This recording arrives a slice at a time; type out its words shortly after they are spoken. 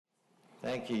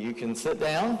Thank you. You can sit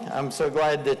down. I'm so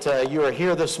glad that you are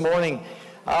here this morning.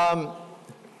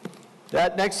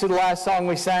 That next to the last song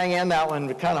we sang and that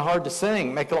one, kind of hard to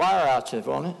sing. Make a liar out of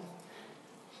you, won't it?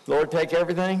 Lord, take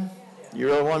everything. You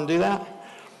really want to do that?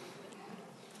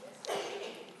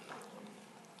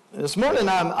 This morning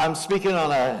I'm speaking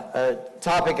on a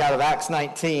topic out of Acts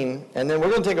 19, and then we're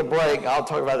going to take a break. I'll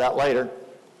talk about that later.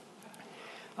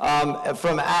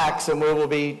 From Acts, and we will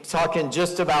be talking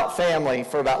just about family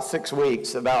for about 6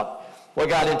 weeks, about what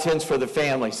God intends for the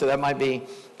family. So that might be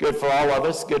good for all of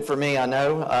us, good for me, I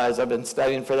know, as I've been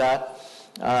studying for that.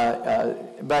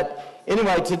 But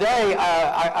anyway, today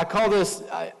I call this,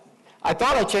 I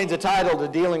thought I changed the title to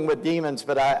Dealing with Demons,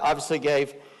 but I obviously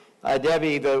gave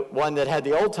Debbie the one that had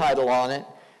the old title on it.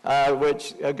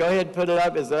 Which go ahead and put it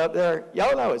up. Is it up there?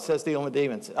 Y'all know it says Dealing with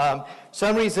Demons.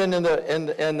 Some reason in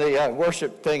the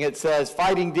worship thing it says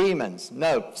Fighting Demons.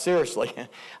 No, seriously.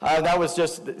 That was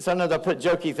just, sometimes I put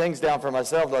jokey things down for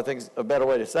myself, I think it's a better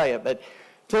way to say it. But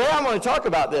today I'm going to talk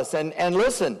about this. And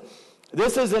listen,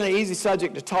 this isn't an easy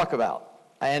subject to talk about.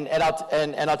 And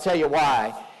I'll tell you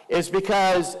why. It's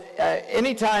because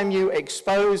anytime you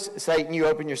expose Satan, you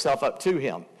open yourself up to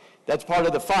him. That's part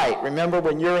of the fight. Remember,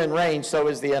 when you're in range, so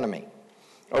is the enemy.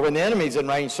 Or when the enemy's in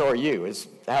range, so are you, is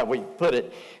how we put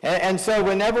it. And so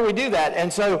whenever we do that,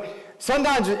 and so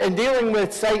sometimes in dealing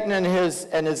with Satan and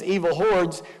his evil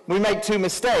hordes, we make two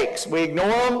mistakes. We ignore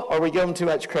them or we give them too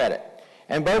much credit.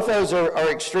 And both those are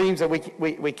extremes that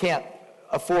we can't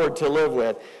afford to live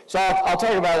with. So I'll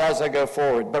talk about it as I go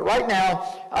forward. But right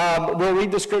now, we'll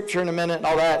read the scripture in a minute and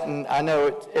all that, and I know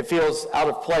it feels out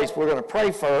of place. We're going to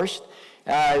pray first.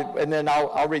 And then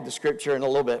I'll read the scripture in a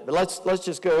little bit. But let's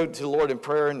just go to the Lord in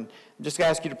prayer, and I'm just going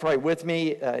to ask you to pray with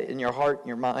me in your heart and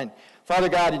your mind. Father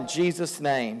God, in Jesus'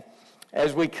 name,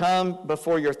 as we come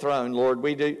before your throne, Lord,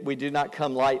 we do not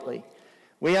come lightly.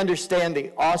 We understand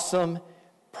the awesome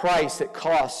price it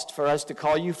cost for us to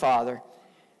call you Father,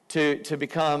 to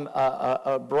become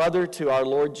a brother to our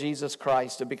Lord Jesus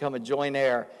Christ, to become a joint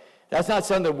heir. That's not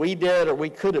something we did or we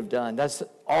could have done. That's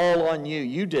all on you.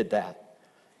 You did that.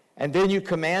 And then you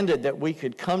commanded that we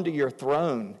could come to your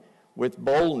throne with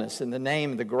boldness in the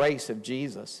name and the grace of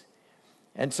Jesus.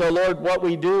 And so, Lord, what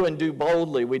we do and do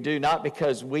boldly, we do not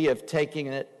because we have taken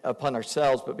it upon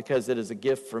ourselves, but because it is a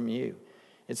gift from you.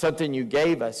 It's something you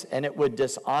gave us, and it would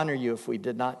dishonor you if we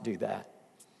did not do that.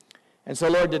 And so,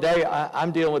 Lord, today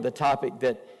I'm dealing with a topic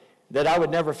that I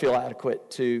would never feel adequate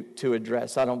to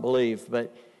address, I don't believe.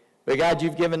 But God,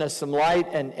 you've given us some light,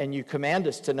 and you command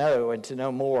us to know and to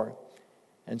know more.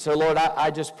 And so, Lord, I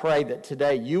just pray that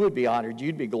today you would be honored,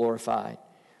 you'd be glorified,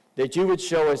 that you would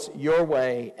show us your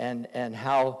way and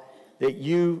how that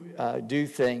you do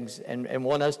things and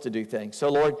want us to do things. So,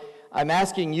 Lord, I'm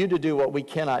asking you to do what we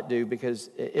cannot do because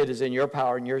it is in your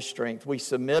power and your strength. We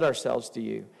submit ourselves to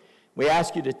you. We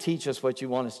ask you to teach us what you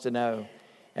want us to know.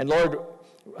 And, Lord,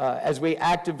 as we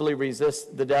actively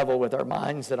resist the devil with our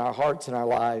minds and our hearts and our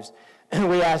lives,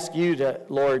 we ask you to,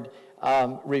 Lord,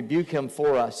 rebuke him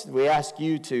for us. We ask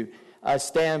you to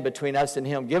stand between us and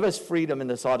him. Give us freedom in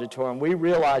this auditorium. We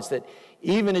realize that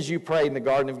even as you prayed in the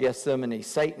Garden of Gethsemane,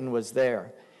 Satan was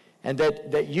there, and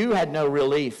that you had no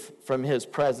relief from his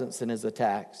presence and his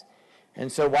attacks.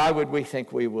 And so why would we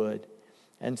think we would?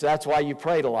 And so that's why you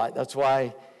prayed a lot. That's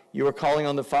why you were calling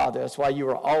on the Father. That's why you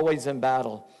were always in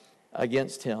battle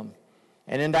against him.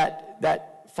 And in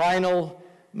that final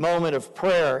moment of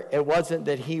prayer, it wasn't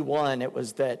that he won. It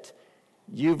was that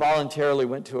you voluntarily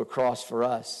went to a cross for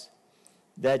us,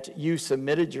 that you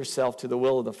submitted yourself to the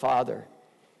will of the Father.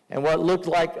 And what looked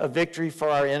like a victory for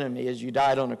our enemy as you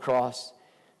died on a cross,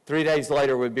 3 days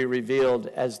later would be revealed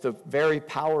as the very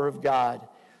power of God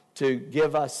to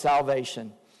give us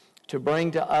salvation, to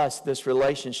bring to us this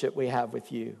relationship we have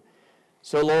with you.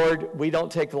 So, Lord, we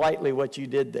don't take lightly what you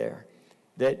did there,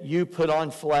 that you put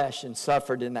on flesh and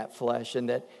suffered in that flesh, and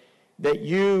that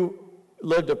you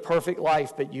lived a perfect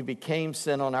life, but you became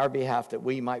sin on our behalf that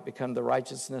we might become the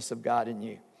righteousness of God in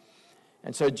you.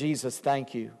 And so, Jesus,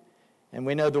 thank you. And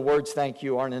we know the words thank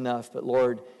you aren't enough, but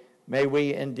Lord, may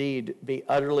we indeed be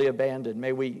utterly abandoned.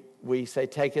 May we say,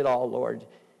 take it all, Lord,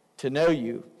 to know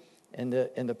you in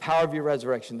the power of your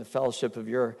resurrection, the fellowship of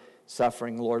your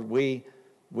suffering. Lord, we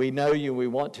know you, we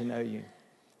want to know you.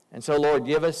 And so, Lord,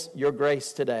 give us your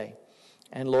grace today.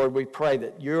 And Lord, we pray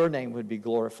that your name would be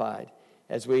glorified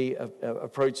as we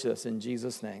approach this in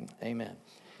Jesus' name. Amen.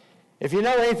 If you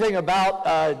know anything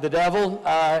about the devil,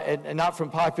 and not from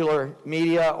popular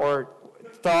media or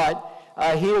thought,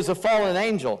 he was a fallen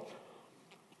angel.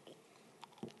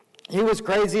 He was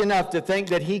crazy enough to think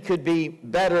that he could be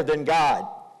better than God.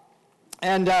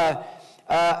 And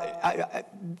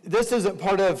this isn't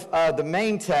part of the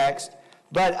main text,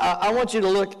 but I want you to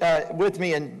look with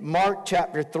me in Mark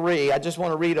chapter 3. I just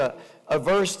want to read a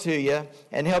verse to you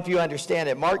and help you understand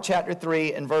it. Mark chapter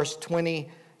 3 and verse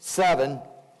 27.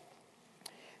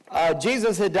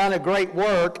 Jesus had done a great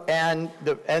work, and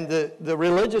the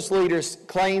religious leaders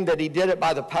claimed that he did it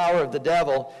by the power of the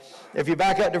devil. If you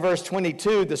back up to verse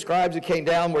 22, the scribes who came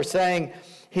down were saying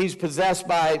he's possessed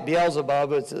by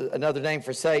Beelzebub, it's another name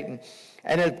for Satan,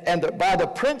 and by the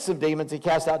prince of demons he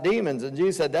cast out demons. And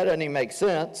Jesus said, that doesn't even make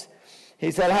sense.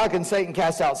 He said, how can Satan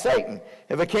cast out Satan?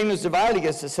 If a kingdom is divided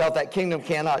against itself, that kingdom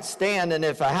cannot stand. And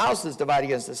if a house is divided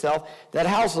against itself, that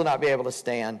house will not be able to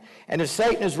stand. And if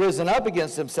Satan has risen up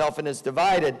against himself and is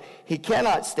divided, he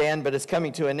cannot stand, but is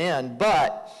coming to an end.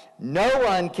 But no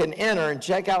one can enter, and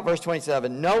check out verse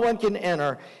 27, no one can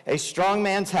enter a strong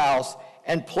man's house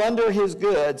and plunder his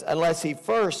goods unless he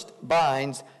first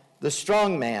binds the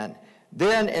strong man.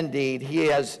 Then indeed he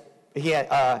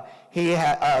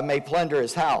may plunder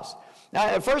his house. Now,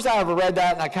 at first I ever read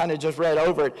that, and I kind of just read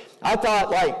over it. I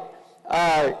thought,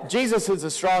 like, Jesus is the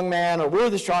strong man, or we're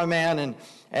the strong man, and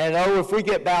if we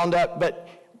get bound up. But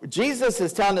Jesus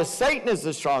is telling us Satan is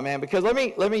the strong man, because let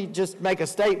me just make a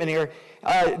statement here,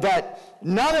 that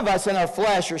none of us in our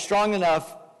flesh are strong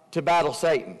enough to battle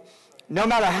Satan. No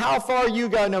matter how far you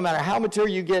go, no matter how mature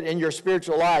you get in your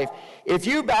spiritual life, if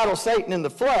you battle Satan in the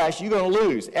flesh, you're going to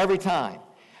lose every time.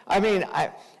 I mean,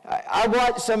 I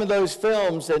watched some of those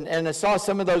films and I saw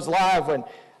some of those live when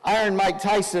Iron Mike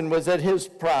Tyson was at his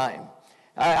prime.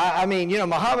 I mean, you know,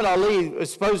 Muhammad Ali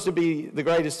was supposed to be the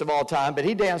greatest of all time, but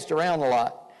he danced around a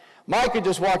lot. Mike could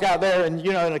just walk out there and,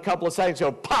 you know, in a couple of seconds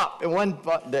go pop and one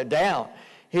down.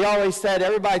 He always said,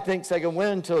 everybody thinks they can win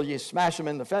until you smash them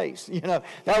in the face. You know,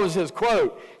 that was his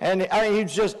quote. And I mean, he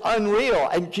was just unreal.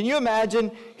 And can you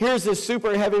imagine, here's this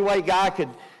super heavyweight guy could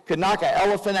knock an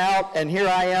elephant out, and here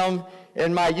I am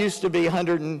in my used to be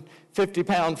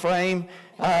 150-pound frame.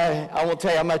 I won't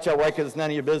tell you how much I weigh because it's none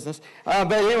of your business.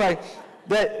 But anyway,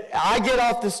 that I get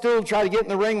off the stool, try to get in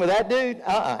the ring with that dude,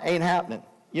 ain't happening.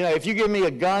 You know, if you give me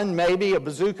a gun, maybe, a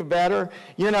bazooka better,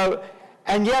 you know.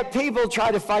 And yet people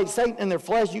try to fight Satan in their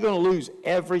flesh, you're going to lose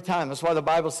every time. That's why the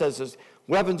Bible says this,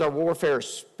 weapons of warfare are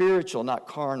spiritual, not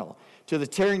carnal, to the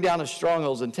tearing down of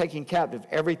strongholds and taking captive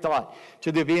every thought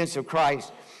to the obedience of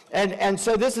Christ. And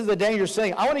so this is a dangerous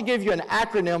thing. I want to give you an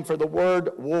acronym for the word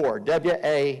war,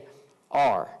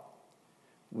 W-A-R.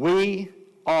 We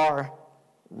are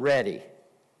ready.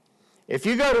 If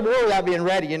you go to war without being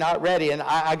ready, you're not ready. And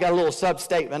I got a little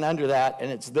sub-statement under that,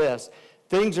 and it's this.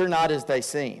 Things are not as they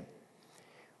seem.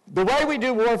 The way we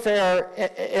do warfare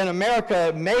in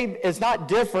America is not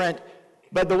different,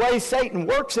 but the way Satan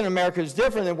works in America is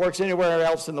different than works anywhere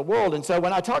else in the world. And so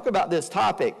when I talk about this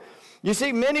topic, you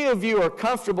see, many of you are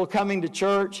comfortable coming to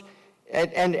church,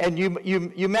 and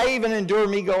you may even endure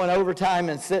me going overtime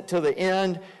and sit till the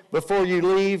end before you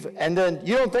leave, and then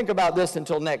you don't think about this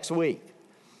until next week.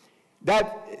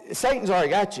 Satan's already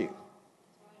got you.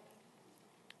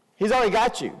 He's already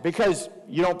got you because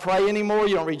you don't pray anymore,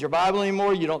 you don't read your Bible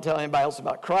anymore, you don't tell anybody else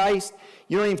about Christ,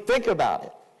 you don't even think about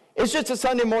it. It's just a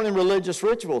Sunday morning religious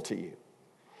ritual to you.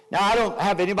 Now, I don't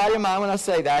have anybody in mind when I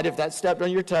say that. If that stepped on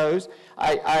your toes,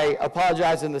 I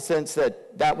apologize in the sense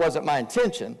that wasn't my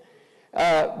intention.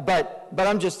 But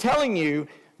I'm just telling you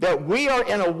that we are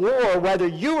in a war, whether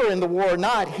you are in the war or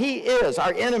not, he is,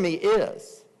 our enemy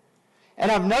is.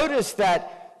 And I've noticed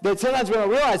that sometimes we don't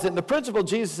realize that the principle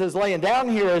Jesus is laying down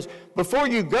here is before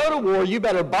you go to war, you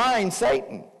better bind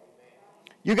Satan.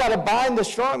 You got to bind the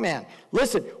strong man.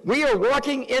 Listen, we are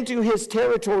walking into his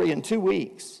territory in 2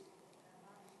 weeks.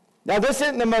 Now, this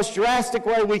isn't the most drastic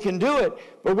way we can do it,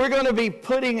 but we're going to be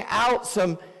putting out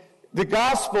the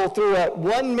gospel through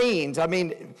one means. I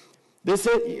mean, this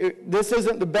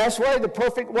isn't the best way, the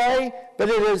perfect way, but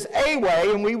it is a way,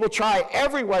 and we will try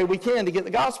every way we can to get the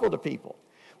gospel to people.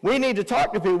 We need to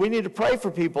talk to people. We need to pray for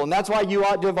people. And that's why you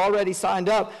ought to have already signed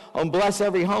up on Bless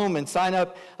Every Home and sign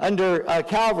up under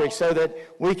Calvary so that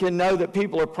we can know that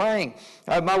people are praying.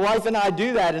 My wife and I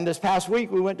do that. And this past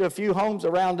week, we went to a few homes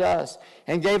around us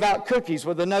and gave out cookies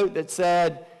with a note that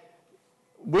said,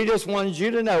 we just wanted you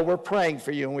to know we're praying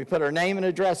for you. And we put our name and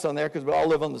address on there because we all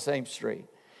live on the same street.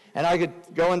 And I could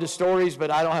go into stories, but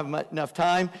I don't have enough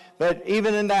time. But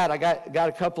even in that, I got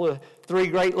a couple of 3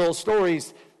 great little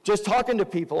stories just talking to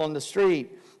people on the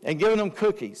street and giving them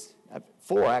cookies. I have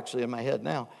 4 actually in my head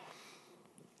now.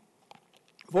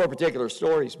 4 particular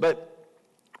stories. But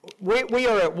we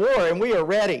are at war and we are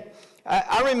ready.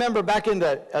 I remember back in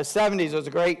the 70s,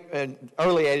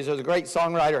 early 80s, there was a great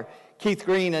songwriter, Keith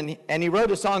Green, and he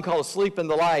wrote a song called Asleep in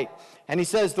the Light. And he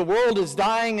says, the world is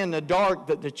dying in the dark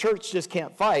that the church just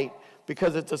can't fight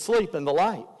because it's asleep in the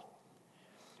light.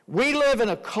 We live in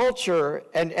a culture,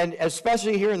 and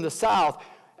especially here in the South,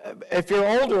 if you're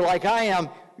older like I am,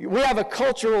 we have a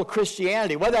cultural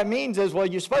Christianity. What that means is, well,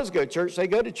 you're supposed to go to church, they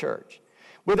go to church,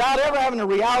 without ever having a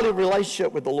reality of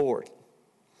relationship with the Lord.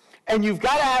 And you've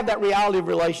got to have that reality of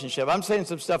relationship. I'm saying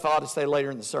some stuff I ought to say later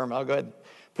in the sermon. I'll go ahead and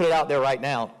put it out there right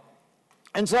now.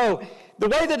 And so the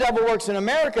way the devil works in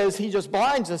America is he just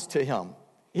blinds us to him.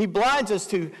 He blinds us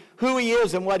to who he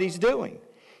is and what he's doing.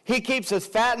 He keeps us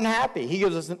fat and happy. He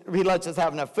lets us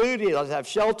have enough food. He lets us have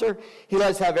shelter. He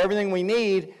lets us have everything we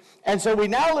need. And so we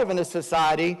now live in a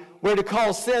society where to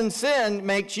call sin, sin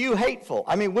makes you hateful.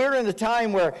 I mean, we're in a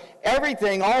time where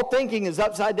everything, all thinking is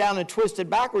upside down and twisted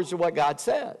backwards to what God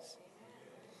says.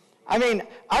 I mean,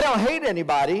 I don't hate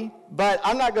anybody, but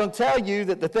I'm not going to tell you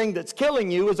that the thing that's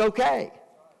killing you is okay.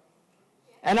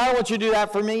 And I don't want you to do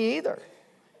that for me either.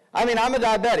 I mean, I'm a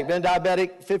diabetic. Been a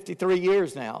diabetic 53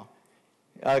 years now.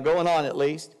 Going on at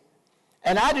least.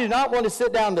 And I do not want to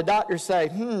sit down and the doctor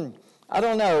say, I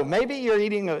don't know, maybe you're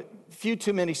eating a few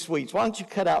too many sweets. Why don't you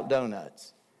cut out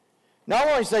donuts? No, I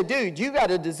want to say, dude, you got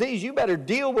a disease you better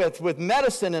deal with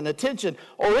medicine and attention,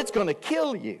 or it's going to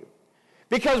kill you.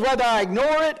 Because whether I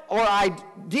ignore it or I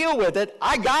deal with it,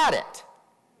 I got it.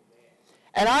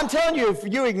 And I'm telling you, if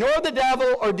you ignore the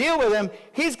devil or deal with him,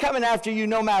 he's coming after you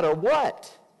no matter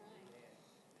what.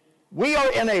 We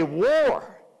are in a war.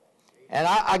 And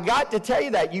I got to tell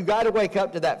you that. You got to wake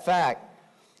up to that fact.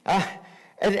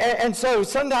 And so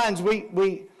sometimes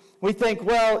we think,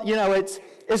 well, you know,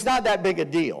 it's not that big a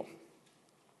deal.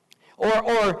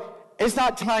 Or it's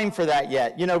not time for that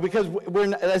yet, you know, because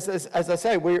we're, as I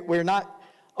say, we're not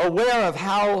aware of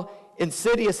how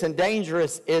insidious and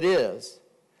dangerous it is.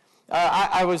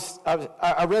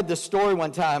 I read this story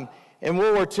one time in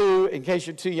World War II, in case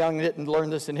you're too young and didn't learn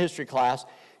this in history class.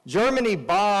 Germany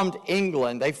bombed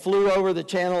England. They flew over the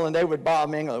channel and they would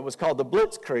bomb England. It was called the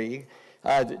Blitzkrieg,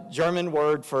 the German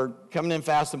word for coming in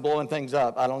fast and blowing things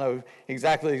up. I don't know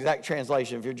exactly the exact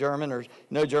translation. If you're German or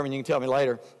know German, you can tell me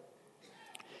later.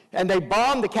 And they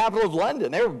bombed the capital of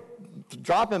London. They were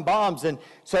dropping bombs. And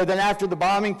so then after the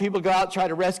bombing, people go out and try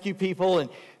to rescue people. And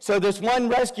so this one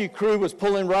rescue crew was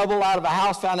pulling rubble out of a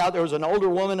house, found out there was an older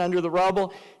woman under the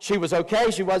rubble. She was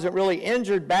okay. She wasn't really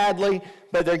injured badly,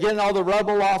 but they're getting all the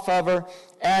rubble off of her.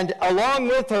 And along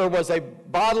with her was a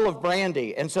bottle of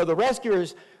brandy. And so the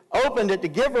rescuers opened it to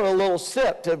give her a little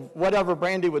sip to whatever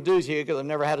brandy would do to you, because I've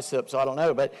never had a sip, so I don't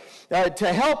know. But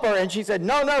to help her, and she said,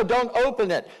 no, don't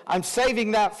open it. I'm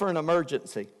saving that for an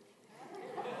emergency.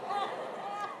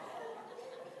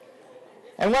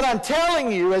 And what I'm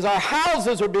telling you is our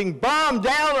houses are being bombed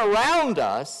down around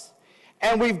us,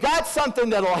 and we've got something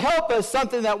that will help us,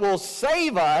 something that will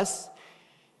save us,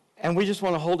 and we just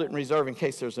want to hold it in reserve in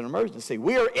case there's an emergency.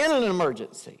 We are in an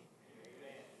emergency.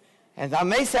 And I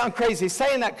may sound crazy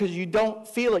saying that because you don't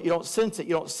feel it, you don't sense it,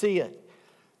 you don't see it.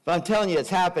 But I'm telling you, it's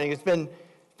happening. It's been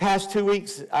past 2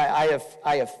 weeks, I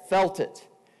have felt it.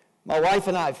 My wife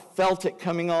and I have felt it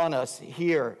coming on us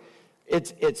here.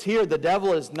 It's here. The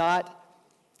devil is not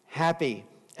happy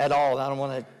at all. And I don't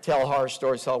want to tell a horror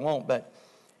story, so I won't. But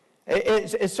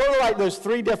it's sort of like those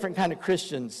three different kind of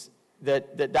Christians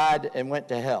that died and went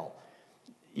to hell.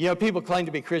 You know, people claim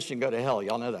to be Christian go to hell.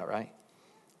 Y'all know that, right?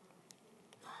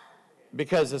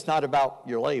 Because it's not about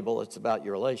your label, it's about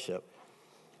your relationship.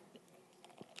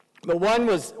 But one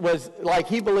was like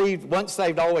he believed once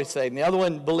saved, always saved. And the other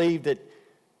one believed that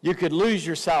you could lose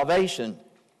your salvation.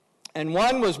 And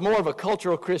one was more of a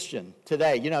cultural Christian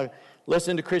today. You know,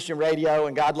 listen to Christian radio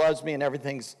and God loves me and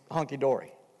everything's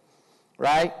hunky-dory.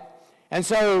 Right? And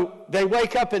so they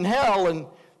wake up in hell, and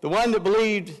the one that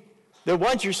believed that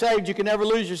once you're saved you can never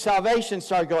lose your salvation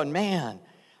started going, man,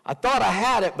 I thought I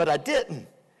had it, but I didn't.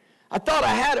 I thought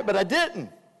I had it, but I didn't.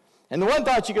 And the one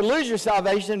thought you could lose your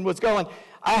salvation was going,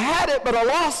 I had it, but I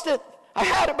lost it. I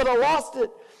had it, but I lost it.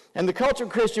 And the cultural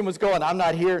Christian was going, I'm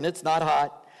not here and it's not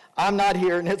hot. I'm not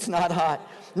here and it's not hot.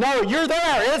 No, you're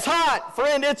there. It's hot.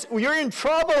 Friend, you're in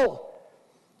trouble.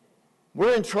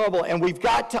 We're in trouble, and we've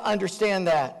got to understand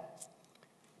that.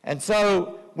 And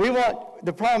so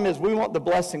the problem is we want the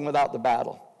blessing without the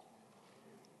battle.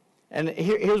 And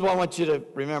here's what I want you to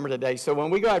remember today. So when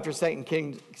we go after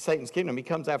Satan's kingdom, he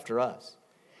comes after us.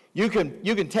 You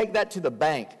can take that to the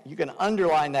bank. You can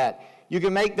underline that. You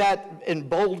can make that in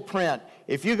bold print.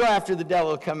 If you go after the devil,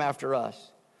 he'll come after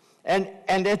us. And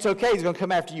it's okay. He's going to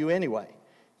come after you anyway.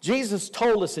 Jesus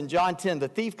told us in John 10, the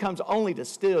thief comes only to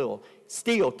steal,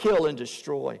 kill, and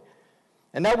destroy.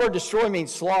 And that word destroy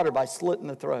means slaughter by slitting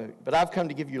the throat. But I've come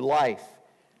to give you life,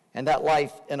 and that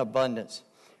life in abundance.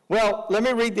 Well, let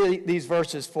me read these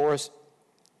verses for us,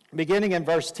 beginning in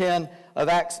verse 10 of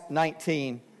Acts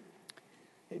 19.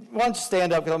 Why don't you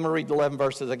stand up, because I'm going to read 11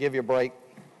 verses. I'll give you a break.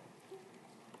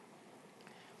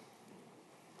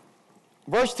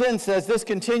 Verse 10 says, this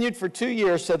continued for 2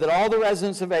 years, so that all the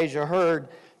residents of Asia heard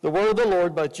the word of the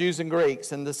Lord, both Jews and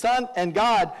Greeks. And the Son and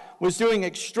God was doing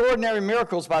extraordinary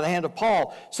miracles by the hand of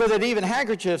Paul, so that even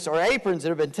handkerchiefs or aprons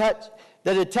that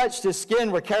had touched his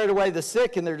skin were carried away the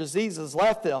sick, and their diseases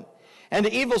left them. And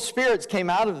the evil spirits came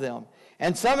out of them.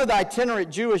 And some of the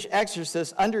itinerant Jewish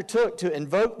exorcists undertook to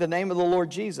invoke the name of the Lord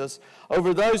Jesus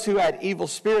over those who had evil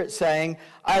spirits, saying,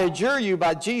 I adjure you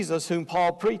by Jesus whom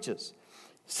Paul preaches.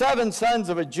 7 sons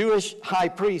of a Jewish high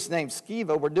priest named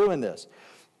Sceva were doing this.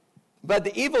 But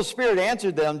the evil spirit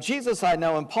answered them, Jesus I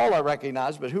know and Paul I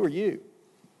recognize, but who are you?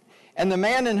 And the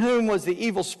man in whom was the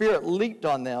evil spirit leapt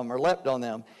on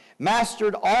them,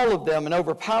 mastered all of them and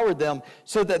overpowered them,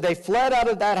 so that they fled out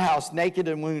of that house naked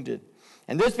and wounded.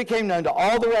 And this became known to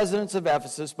all the residents of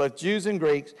Ephesus, both Jews and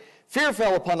Greeks. Fear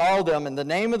fell upon all of them, and the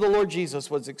name of the Lord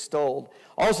Jesus was extolled.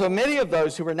 Also many of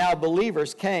those who were now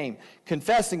believers came,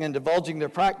 confessing and divulging their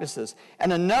practices.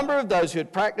 And a number of those who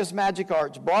had practiced magic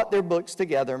arts brought their books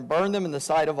together and burned them in the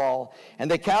sight of all. And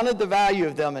they counted the value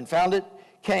of them and found it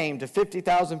came to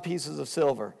 50,000 pieces of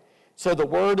silver. So the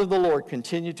word of the Lord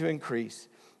continued to increase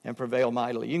and prevail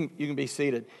mightily. You can be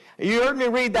seated. You heard me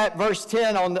read that verse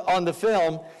 10 on the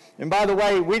film. And by the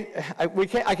way,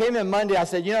 I came in Monday. I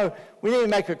said, we need to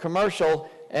make a commercial.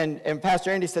 And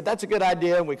Pastor Andy said, that's a good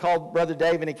idea. And we called Brother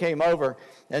Dave, and he came over.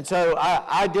 And so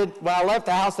I did. When I left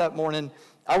the house that morning,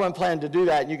 I wasn't planning to do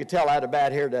that. And you could tell I had a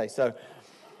bad hair day. So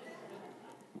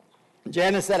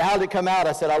Janice said, how did it come out?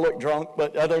 I said, I look drunk.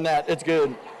 But other than that, it's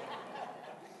good.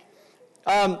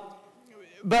 But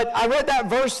I read that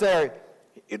verse there.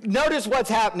 Notice what's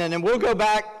happening, and we'll go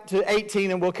back to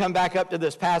 18, and we'll come back up to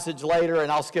this passage later,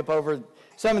 and I'll skip over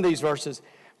some of these verses.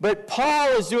 But Paul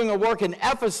is doing a work in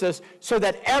Ephesus so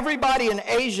that everybody in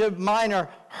Asia Minor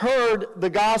heard the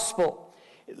gospel.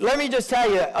 Let me just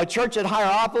tell you, a church at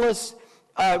Hierapolis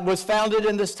was founded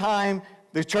in this time.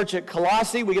 The church at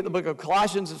Colossae, we get the book of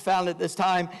Colossians, is founded at this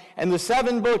time. And the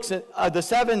 7 books, the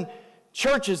 7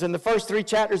 churches in the first 3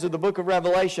 chapters of the book of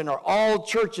Revelation are all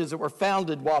churches that were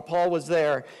founded while Paul was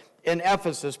there in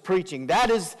Ephesus preaching. That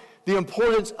is the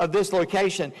importance of this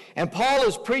location. And Paul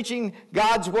is preaching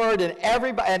God's word,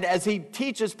 and as he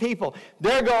teaches people,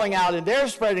 they're going out and they're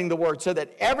spreading the word so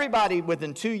that everybody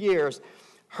within 2 years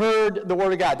heard the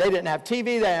word of God. They didn't have TV,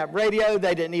 they didn't have radio,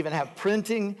 they didn't even have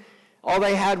printing. All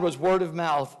they had was word of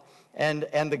mouth and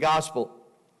the gospel.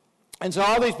 And so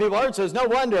all these people heard, so it's no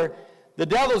wonder the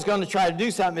devil's going to try to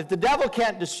do something. If the devil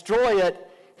can't destroy it,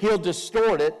 he'll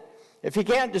distort it. If he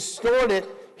can't distort it,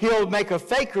 he'll make a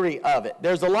fakery of it.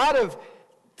 There's a lot of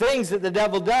things that the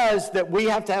devil does that we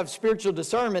have to have spiritual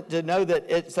discernment to know that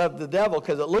it's of the devil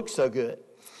because it looks so good.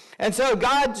 And so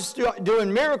God's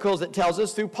doing miracles, it tells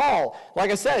us, through Paul.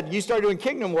 Like I said, you start doing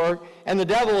kingdom work, and the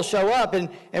devil will show up. And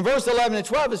in verse 11 and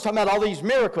 12, it's talking about all these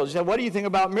miracles. You say, what do you think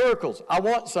about miracles? I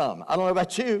want some. I don't know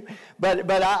about you, but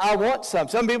I want some.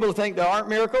 Some people think there aren't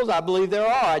miracles. I believe there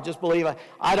are. I just believe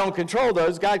I don't control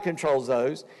those. God controls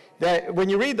those. That when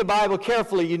you read the Bible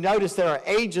carefully, you notice there are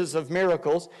ages of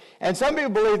miracles. And some people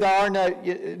believe there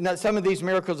are some of these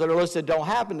miracles that are listed don't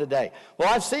happen today.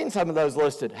 Well, I've seen some of those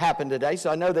listed happen today, so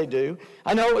I know they do.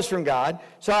 I know it was from God,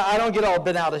 so I don't get all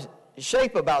bent out of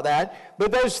shape about that.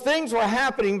 But those things were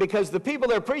happening because the people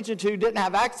they're preaching to didn't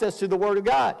have access to the Word of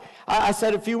God. I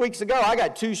said a few weeks ago, I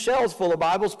got 2 shelves full of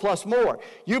Bibles plus more.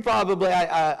 You probably,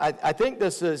 I think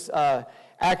this is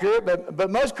accurate, but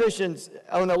most Christians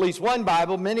own at least one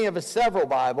Bible, many of us several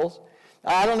Bibles.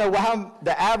 I don't know how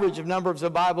the average of numbers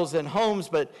of Bibles in homes,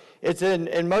 but it's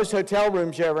in most hotel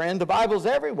rooms you're ever in. The Bible's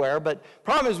everywhere, but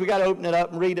problem is we got to open it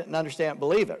up and read it and understand,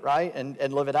 believe it, right,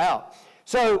 and live it out.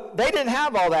 So they didn't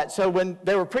have all that. So when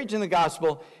they were preaching the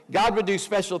gospel, God would do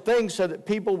special things so that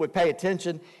people would pay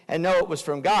attention and know it was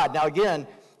from God. Now again,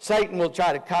 Satan will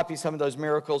try to copy some of those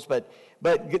miracles, but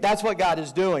that's what God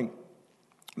is doing.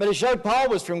 But it showed Paul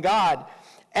was from God.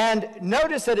 And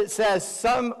notice that it says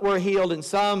some were healed and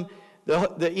some,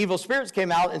 the evil spirits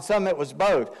came out, and some it was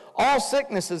both. All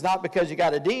sickness is not because you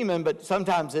got a demon, but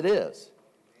sometimes it is.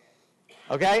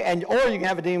 Okay? Or you can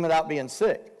have a demon without being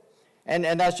sick. And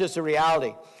that's just a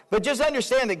reality. But just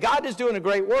understand that God is doing a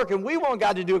great work, and we want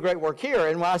God to do a great work here.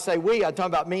 And when I say we, I'm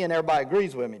talking about me, and everybody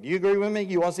agrees with me. Do you agree with me?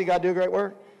 You want to see God do a great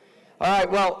work? All right,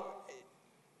 well,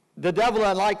 the devil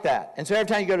doesn't like that. And so every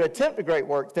time you go to attempt a great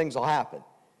work, things will happen.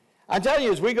 I'm telling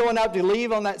you, as we going up to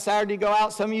leave on that Saturday to go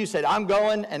out, some of you said, I'm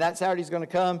going, and that Saturday's going to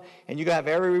come, and you're going to have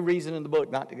every reason in the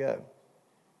book not to go.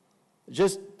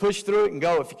 Just push through it and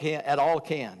go if you can, at all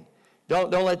can. Don't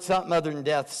let something other than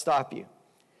death stop you.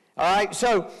 All right,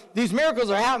 so these miracles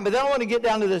are happening, but then I want to get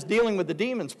down to this dealing with the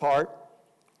demons part,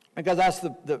 because that's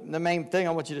the main thing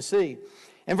I want you to see.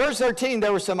 In verse 13,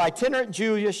 there were some itinerant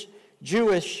Jewish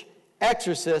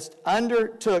exorcists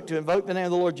undertook to invoke the name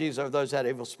of the Lord Jesus over those that had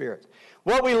evil spirits.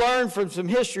 What we learned from some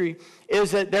history is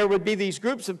that there would be these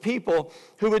groups of people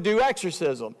who would do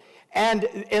exorcism. And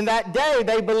in that day,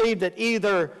 they believed that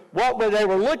either what they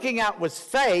were looking at was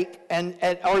fake,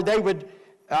 or they would,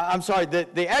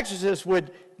 the exorcist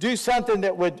would do something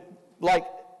that would, like,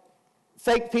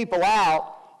 fake people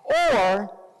out,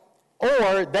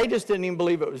 or they just didn't even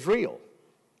believe it was real.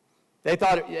 They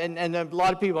thought, and a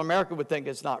lot of people in America would think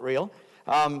it's not real.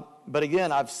 But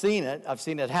again, I've seen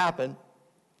it happen.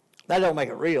 That don't make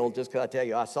it real just because I tell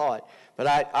you I saw it.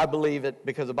 But I believe it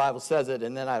because the Bible says it,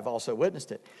 and then I've also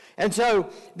witnessed it. And so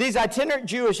these itinerant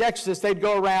Jewish exorcists, they'd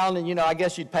go around and, I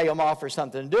guess you'd pay them off or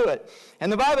something to do it.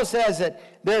 And the Bible says that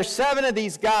there's 7 of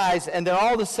these guys, and they're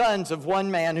all the sons of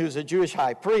one man who's a Jewish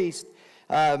high priest,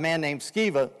 a man named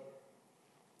Sceva.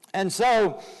 And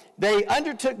so they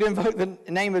undertook to invoke the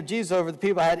name of Jesus over the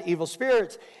people who had evil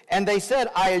spirits. And they said,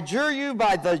 I adjure you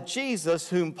by the Jesus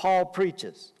whom Paul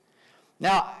preaches.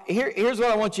 Now, here's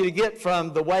what I want you to get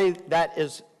from the way that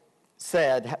is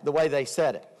said, the way they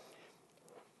said it.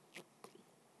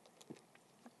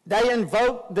 They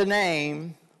invoked the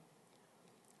name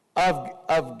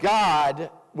of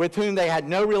God with whom they had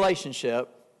no relationship,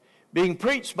 being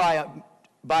preached by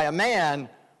a man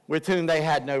with whom they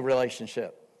had no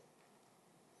relationship.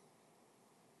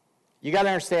 You got to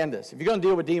understand this. If you're going to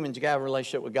deal with demons, you got to have a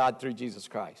relationship with God through Jesus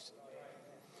Christ.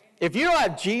 If you don't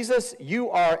have Jesus,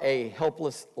 you are a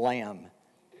helpless lamb.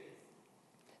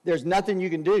 There's nothing you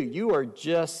can do. You are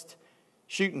just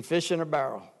shooting fish in a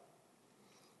barrel.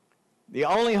 The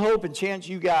only hope and chance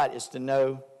you got is to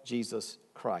know Jesus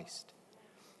Christ.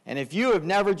 And if you have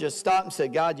never just stopped and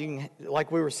said, God, you can,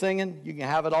 like we were singing, you can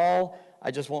have it all.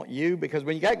 I just want you. Because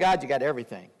when you got God, you got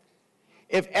everything.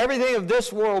 If everything of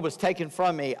this world was taken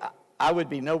from me, I would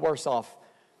be no worse off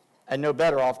and no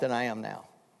better off than I am now.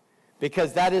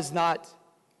 Because that is not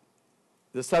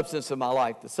the substance of my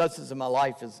life. The substance of my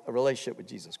life is a relationship with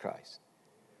Jesus Christ.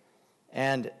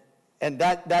 And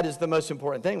that is the most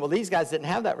important thing. Well, these guys didn't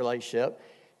have that relationship.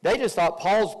 They just thought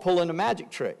Paul's pulling a magic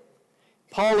trick.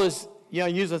 Paul is,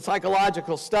 using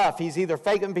psychological stuff. He's either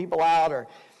faking people out or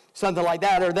something like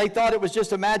that. Or they thought it was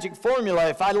just a magic formula.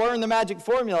 If I learned the magic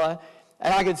formula,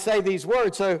 and I could say these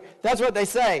words. So that's what they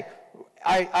say.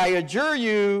 I adjure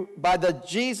you by the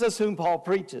Jesus whom Paul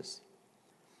preaches.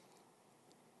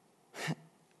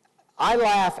 I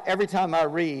laugh every time I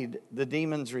read the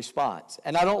demon's response.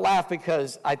 And I don't laugh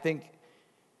because I think,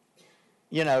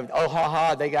 oh, ha,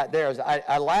 ha, they got theirs.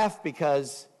 I laugh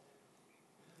because,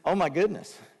 oh, my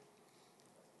goodness.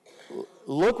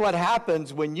 Look what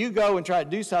happens when you go and try to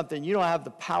do something you don't have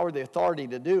the power, the authority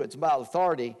to do. It's about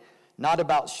authority, not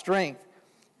about strength.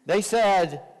 They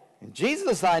said,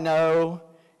 Jesus I know,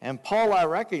 and Paul I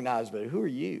recognize, but who are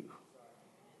you?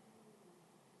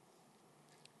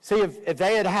 See, if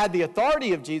they had had the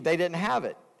authority of Jesus, they didn't have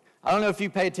it. I don't know if you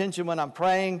pay attention when I'm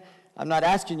praying. I'm not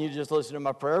asking you to just listen to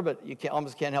my prayer, but you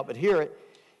almost can't help but hear it.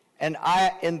 And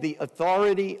in the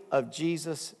authority of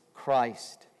Jesus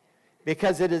Christ,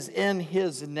 because it is in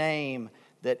his name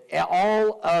that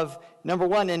number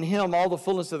one, in him, all the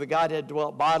fullness of the Godhead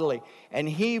dwelt bodily. And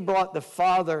he brought the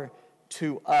Father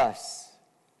to us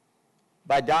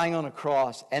by dying on a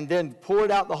cross, and then poured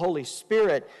out the Holy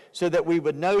Spirit so that we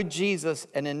would know Jesus,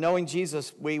 and in knowing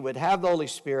Jesus, we would have the Holy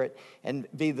Spirit and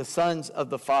be the sons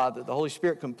of the Father. The Holy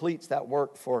Spirit completes that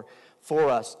work for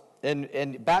us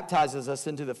and baptizes us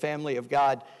into the family of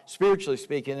God, spiritually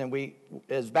speaking, and we,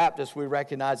 as Baptists, we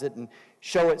recognize it and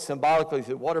show it symbolically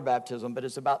through water baptism, but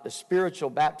it's about the spiritual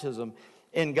baptism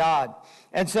in God.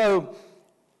 And so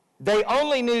they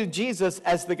only knew Jesus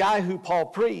as the guy who Paul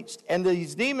preached. And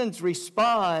these demons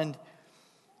respond,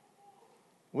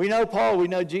 we know Paul, we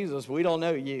know Jesus, we don't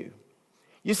know you.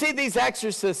 You see, these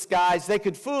exorcist guys, they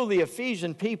could fool the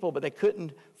Ephesian people, but they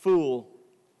couldn't fool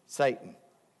Satan.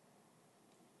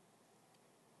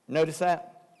 Notice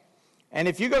that? And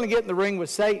if you're going to get in the ring with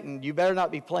Satan, you better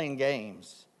not be playing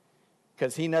games,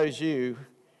 because he knows you,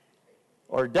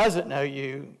 or doesn't know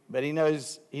you, but he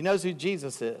knows who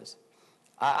Jesus is.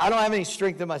 I don't have any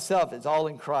strength in myself. It's all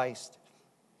in Christ.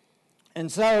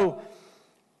 And so,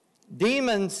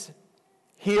 demons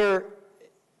here,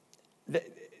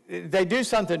 they do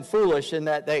something foolish in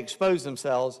that they expose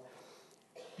themselves.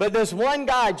 But this one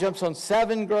guy jumps on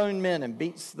 7 grown men and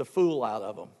beats the fool out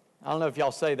of them. I don't know if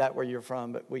y'all say that where you're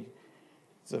from, but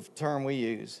it's a term we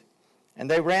use. And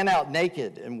they ran out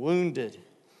naked and wounded.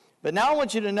 But now I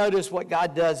want you to notice what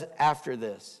God does after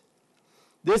this.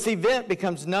 This event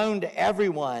becomes known to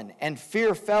everyone, and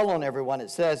fear fell on everyone.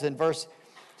 It says in verse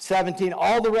 17,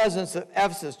 all the residents of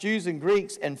Ephesus, Jews and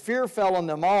Greeks, and fear fell on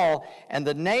them all, and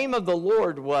the name of the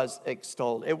Lord was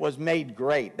extolled. It was made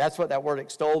great. That's what that word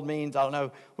extolled means. I don't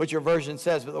know what your version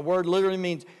says, but the word literally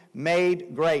means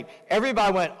made great.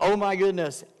 Everybody went, oh my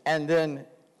goodness, and then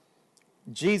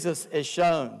Jesus is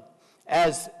shown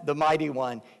as the mighty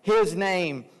one. His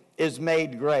name is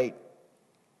made great.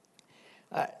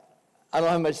 I don't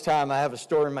have much time. I have a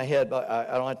story in my head, but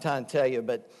I don't have time to tell you.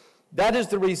 But that is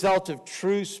the result of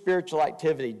true spiritual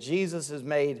activity. Jesus is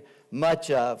made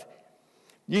much of.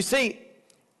 You see,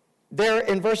 there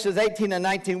in verses 18 and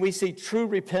 19, we see true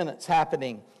repentance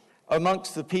happening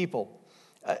amongst the people.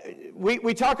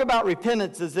 We talk about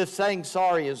repentance as if saying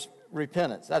sorry is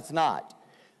repentance. That's not.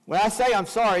 When I say I'm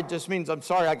sorry, it just means I'm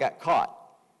sorry I got caught.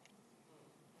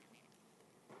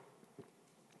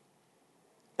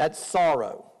 That's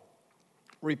sorrow.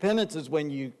 Repentance is when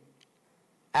you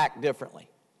act differently.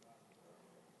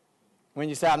 When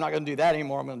you say, I'm not going to do that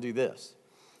anymore, I'm going to do this.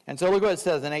 And so look what it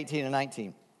says in 18 and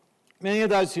 19. Many of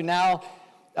those who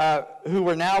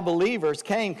were now believers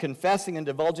came confessing and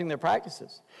divulging their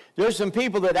practices. There's some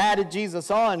people that added Jesus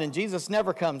on, and Jesus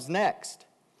never comes next.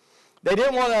 They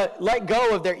didn't want to let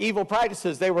go of their evil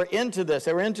practices. They were into this.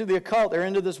 They were into the occult. They were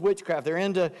into this witchcraft. They were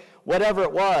into whatever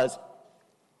it was.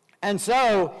 And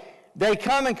so they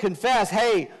come and confess,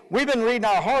 hey, we've been reading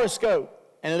our horoscope.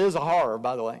 And it is a horror,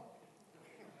 by the way.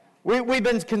 We've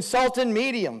been consulting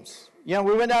mediums. You know,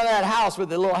 we went down to that house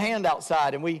with a little hand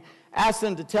outside, and we asked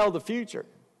them to tell the future.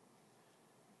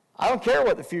 I don't care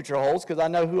what the future holds, because I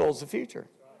know who holds the future.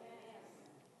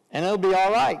 And it'll be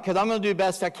all right, because I'm going to do the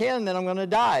best I can, and then I'm going to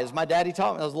die. As my daddy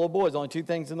taught me when I was a little boy, there's only 2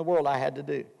 things in the world I had to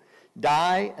do.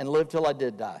 Die and live till I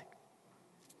did die.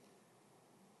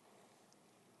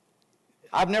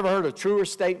 I've never heard a truer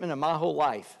statement in my whole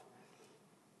life.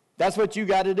 That's what you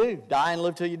got to do. Die and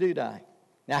live till you do die.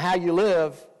 Now, how you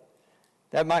live,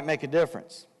 that might make a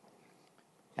difference.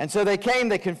 And so they came,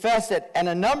 they confessed it, and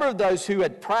a number of those who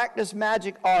had practiced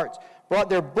magic arts brought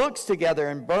their books together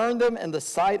and burned them in the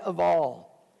sight of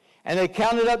all. And they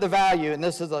counted up the value, and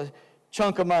this is a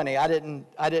chunk of money. I didn't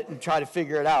try to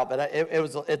figure it out, but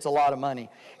it's a lot of money.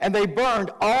 And they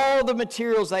burned all the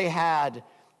materials they had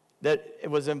that it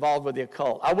was involved with the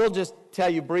occult. I will just tell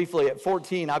you briefly, at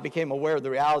 14, I became aware of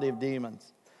the reality of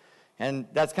demons. And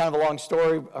that's kind of a long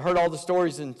story. I heard all the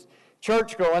stories in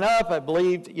church growing up. I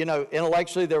believed,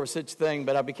 intellectually there was such a thing,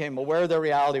 but I became aware of their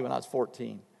reality when I was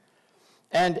 14.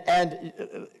 And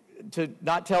to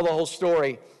not tell the whole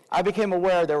story, I became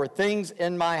aware there were things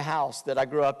in my house that I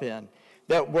grew up in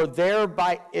that were there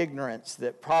by ignorance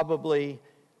that probably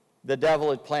the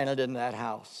devil had planted in that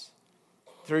house.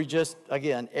 Through just,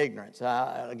 again, ignorance.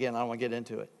 I don't want to get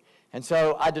into it. And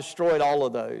so I destroyed all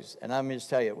of those. And I'm going to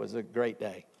just tell you, it was a great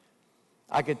day.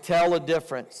 I could tell a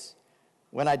difference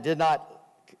when I did not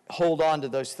hold on to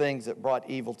those things that brought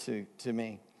evil to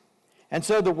me. And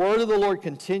so the word of the Lord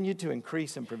continued to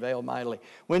increase and prevail mightily.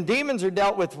 When demons are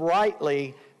dealt with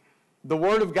rightly, the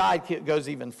word of God goes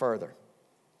even further.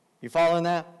 You following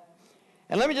that?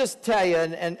 And let me just tell you,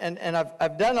 and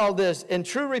I've done all this. In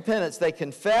true repentance, they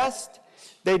confessed,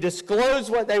 they disclosed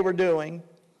what they were doing,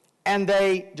 and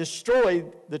they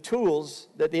destroyed the tools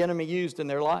that the enemy used in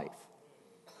their life.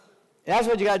 And that's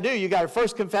what you got to do. You got to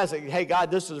first confess it. Hey,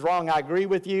 God, this is wrong. I agree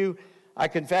with you. I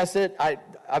confess it.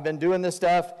 I've been doing this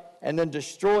stuff. And then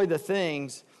destroy the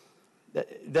things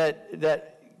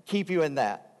that keep you in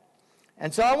that.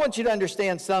 And so I want you to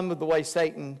understand some of the way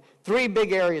Satan, 3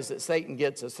 big areas that Satan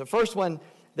gets us. The first one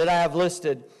that I have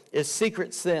listed is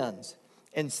secret sins.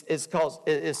 And it's called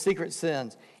secret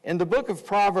sins. In the book of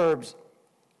Proverbs,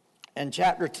 in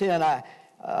chapter 10,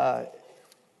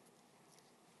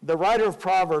 the writer of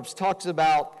Proverbs talks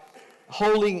about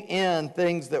holding in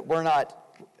things that were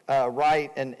not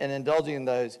right and indulging in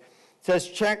those. It says,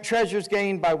 treasures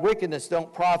gained by wickedness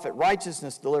don't profit.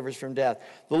 Righteousness delivers from death.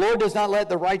 The Lord does not let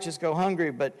the righteous go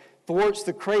hungry, but thwarts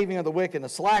the craving of the wicked. The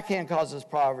slack hand causes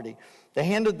poverty. The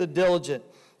hand of the diligent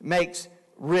makes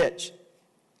rich.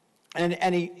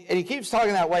 And he keeps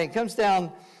talking that way. He comes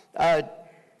down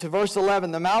to verse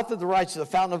 11. The mouth of the righteous is a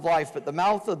fountain of life, but the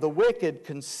mouth of the wicked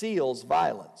conceals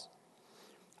violence.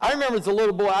 I remember as a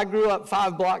little boy, I grew up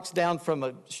 5 blocks down from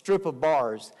a strip of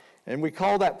bars, and we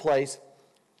call that place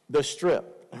the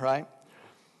Strip, right?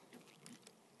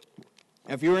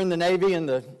 If you were in the Navy in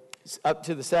the up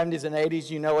to the 70s and 80s,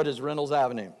 you know it as Reynolds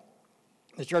Avenue.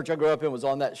 The church I grew up in was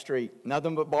on that street.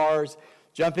 Nothing but bars.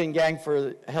 Jumping gang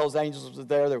for Hell's Angels was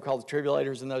there. They were called the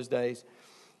Tribulators in those days.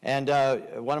 And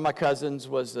one of my cousins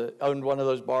owned one of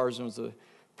those bars and was a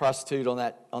prostitute on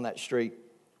that street.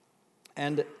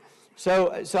 And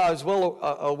so I was well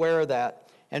aware of that.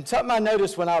 And something I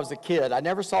noticed when I was a kid, I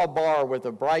never saw a bar with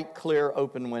a bright, clear,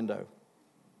 open window.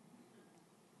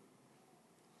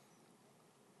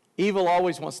 Evil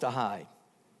always wants to hide.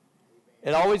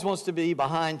 It always wants to be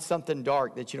behind something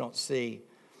dark that you don't see.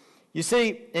 You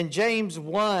see, in James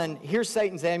 1, here's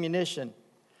Satan's ammunition.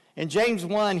 In James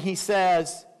 1, he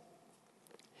says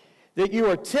that you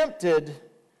are tempted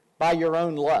by your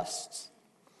own lusts.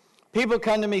 People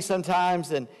come to me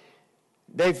sometimes and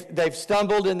they've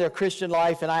stumbled in their Christian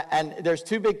life, and there's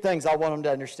two big things I want them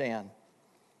to understand.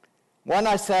 One,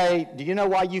 I say, do you know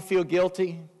why you feel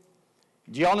guilty?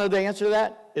 Do y'all know the answer to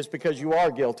that? It's because you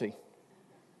are guilty.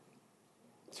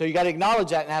 So you got to acknowledge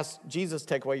that and ask Jesus to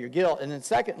take away your guilt. And then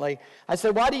secondly, I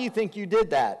said, why do you think you did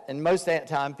that? And most of the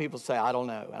time people say, I don't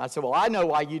know. And I said, well, I know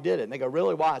why you did it. And they go,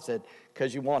 really, why? I said,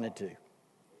 because you wanted to.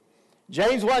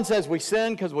 James 1 says we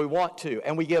sin because we want to.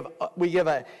 And we give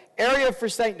an area for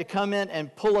Satan to come in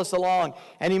and pull us along.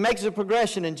 And he makes a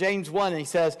progression in James 1, and he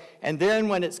says, and then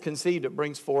when it's conceived, it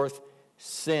brings forth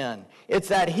sin. It's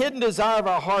that hidden desire of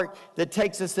our heart that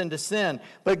takes us into sin.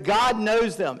 But God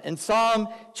knows them. In Psalm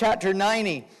chapter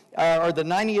 90, or the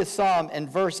 90th Psalm in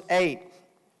verse 8,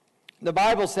 the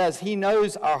Bible says he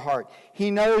knows our heart.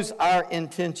 He knows our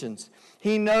intentions.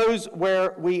 He knows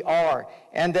where we are.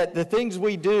 And that the things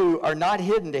we do are not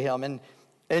hidden to him. And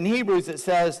in Hebrews it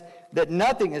says that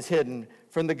nothing is hidden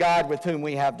from the God with whom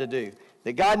we have to do.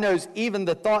 That God knows even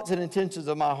the thoughts and intentions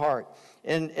of my heart.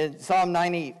 In Psalm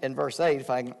 90 and verse 8, if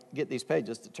I can get these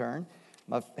pages to turn.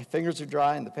 My fingers are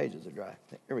dry and the pages are dry.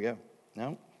 Here we go.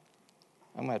 No?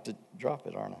 I'm going to have to drop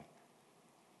it, aren't I?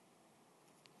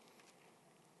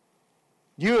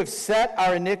 You have set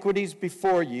our iniquities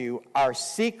before you, our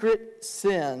secret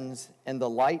sins in the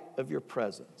light of your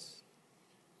presence.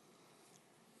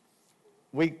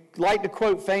 We like to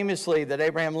quote famously that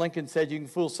Abraham Lincoln said you can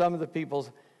fool some of the people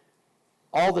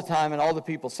all the time and all the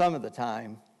people some of the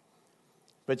time.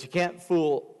 But you can't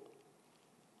fool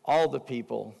all the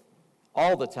people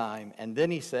all the time. And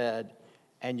then he said,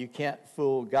 and you can't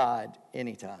fool God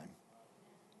anytime.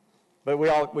 But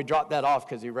we dropped that off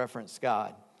because he referenced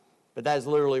God. But that is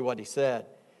literally what he said.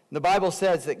 And the Bible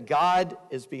says that God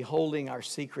is beholding our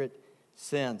secret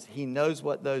sins. He knows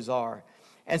what those are.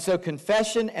 And so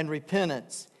confession and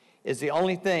repentance is the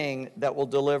only thing that will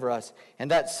deliver us.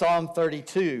 And that's Psalm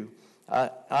 32. I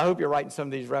hope you're writing some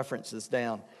of these references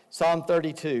down. Psalm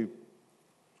 32. You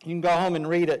can go home and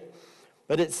read it.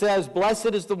 But it says,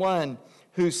 blessed is the one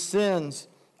whose sins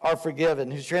are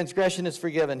forgiven, whose transgression is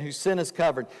forgiven, whose sin is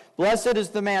covered. Blessed is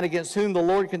the man against whom the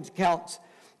Lord counts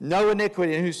no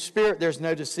iniquity, in whose spirit there's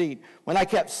no deceit. When I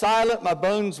kept silent, my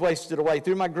bones wasted away.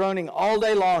 Through my groaning all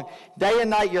day long, day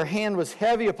and night, your hand was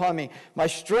heavy upon me. My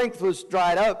strength was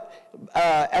dried up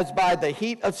as by the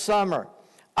heat of summer.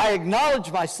 I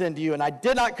acknowledged my sin to you, and I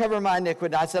did not cover my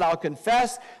iniquity. I said, I'll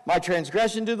confess my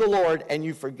transgression to the Lord, and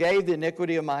you forgave the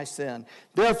iniquity of my sin.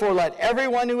 Therefore, let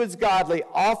everyone who is godly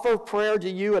offer prayer to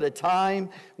you at a time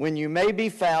when you may be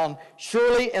found.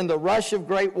 Surely in the rush of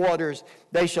great waters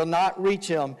they shall not reach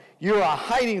him. You are a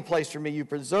hiding place for me. You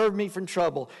preserve me from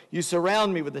trouble. You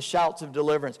surround me with the shouts of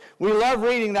deliverance. We love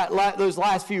reading those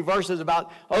last few verses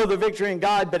about, the victory in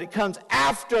God, but it comes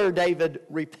after David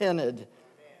repented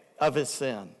of his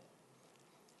sin.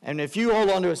 And if you hold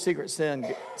on to a secret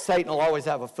sin, Satan will always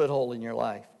have a foothold in your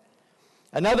life.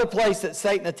 Another place that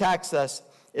Satan attacks us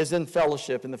is in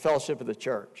fellowship, in the fellowship of the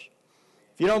church.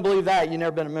 If you don't believe that, you've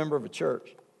never been a member of a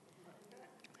church.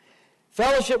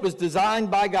 Fellowship was designed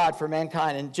by God for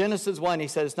mankind. In Genesis 1, he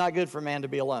said it's not good for man to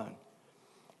be alone.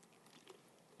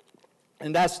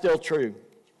 And that's still true.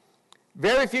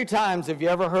 Very few times have you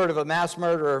ever heard of a mass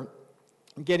murderer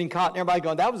getting caught and everybody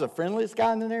going, that was the friendliest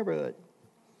guy in the neighborhood.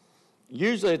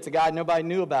 Usually it's a guy nobody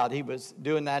knew about. He was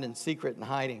doing that in secret and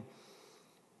hiding.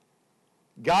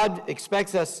 God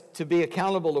expects us to be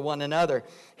accountable to one another.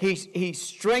 He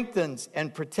strengthens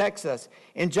and protects us.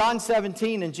 In John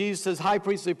 17, in Jesus' high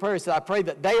priestly prayer, he said, I pray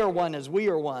that they are one as we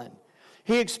are one.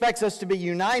 He expects us to be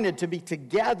united, to be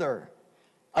together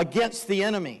against the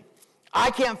enemy.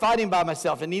 I can't fight him by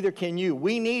myself, and neither can you.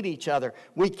 We need each other.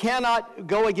 We cannot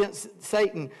go against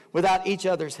Satan without each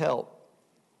other's help.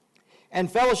 And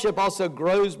fellowship also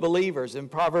grows believers. In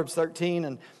Proverbs 13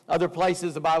 and other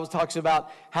places, the Bible talks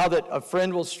about how that a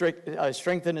friend will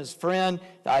strengthen his friend.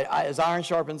 As iron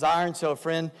sharpens iron, so a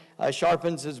friend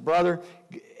sharpens his brother.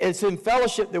 It's in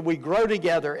fellowship that we grow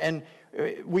together and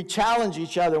we challenge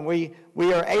each other, and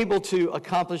we are able to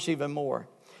accomplish even more.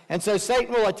 And so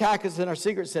Satan will attack us in our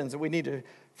secret sins that we need to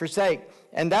forsake.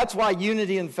 And that's why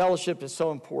unity and fellowship is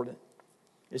so important.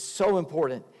 It's so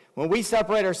important. When we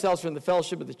separate ourselves from the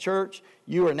fellowship of the church,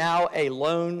 you are now a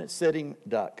lone sitting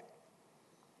duck,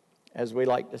 as we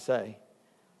like to say.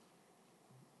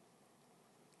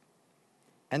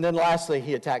 And then lastly,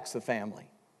 he attacks the family.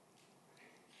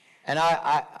 And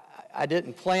I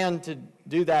didn't plan to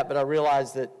do that, but I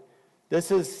realized that this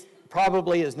is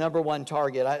probably his number one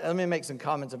target. Let me make some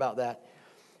comments about that.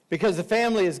 Because the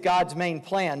family is God's main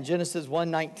plan. Genesis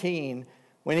 1:19,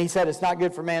 when he said it's not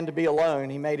good for man to be alone,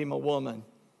 he made him a woman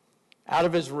out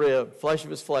of his rib, flesh of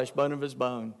his flesh, bone of his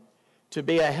bone, to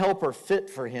be a helper fit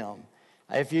for him.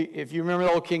 If you remember,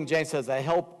 the old King James says a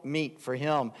help meet for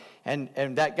him. And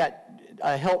that got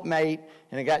a helpmate,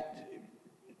 and it got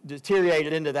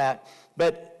deteriorated into that.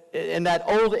 But in that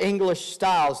old English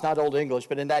style, it's not old English,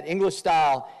 but in that English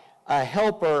style, a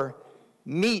helper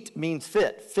meet means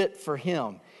fit for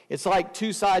him. It's like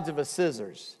two sides of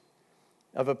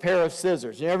a pair of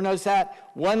scissors. You ever notice that?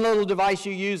 One little device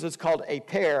you use is called a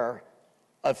pair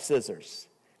of scissors,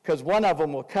 because one of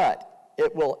them will cut.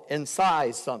 It will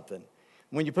incise something.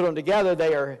 When you put them together,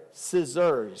 they are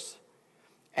scissors.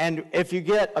 And if you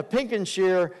get a pinking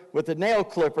shear with a nail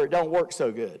clipper, it don't work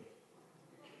so good.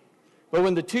 But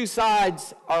when the two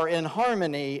sides are in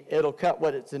harmony, it'll cut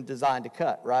what it's designed to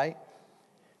cut, right?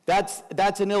 That's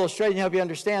an illustration to help you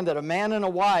understand that a man and a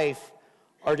wife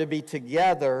are to be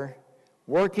together,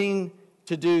 working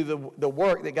to do the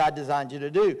work that God designed you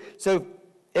to do. So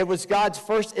it was God's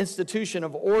first institution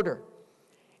of order.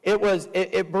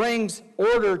 It brings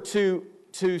order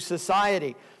to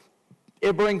society.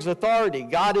 It brings authority.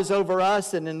 God is over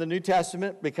us, and in the New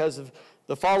Testament, because of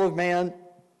the fall of man,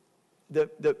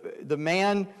 the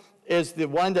man is the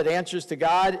one that answers to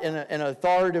God in an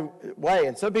authoritative way.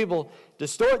 And some people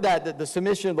distort that the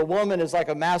submission of the woman is like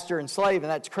a master and slave,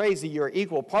 and that's crazy. You're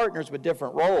equal partners with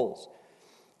different roles.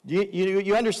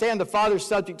 You understand the Father's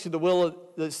subject to the will of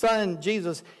the Son.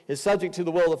 Jesus is subject to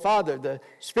the will of the Father. The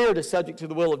Spirit is subject to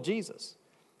the will of Jesus.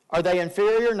 Are they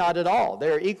inferior? Not at all. They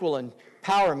are equal in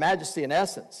power, majesty, and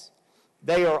essence.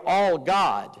 They are all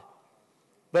God.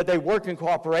 But they work in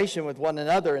cooperation with one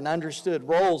another and understood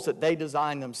roles that they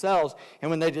designed themselves.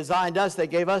 And when they designed us, they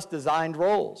gave us designed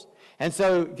roles. And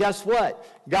so guess what?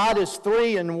 God is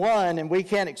 3 in 1, and we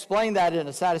can't explain that in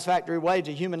a satisfactory way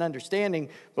to human understanding,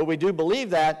 but we do believe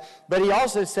that. But he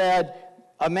also said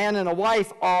a man and a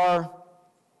wife are,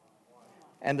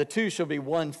 and the two shall be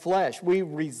one flesh. We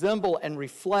resemble and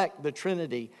reflect the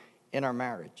Trinity in our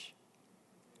marriage.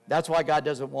 That's why God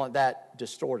doesn't want that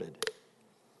distorted.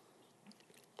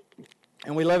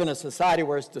 And we live in a society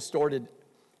where it's distorted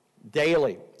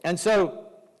daily. And so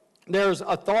there's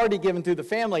authority given through the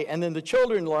family, and then the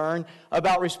children learn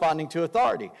about responding to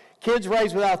authority. Kids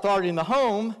raised without authority in the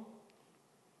home,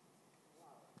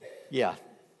 get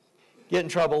in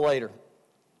trouble later.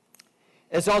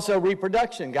 It's also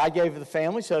reproduction. God gave the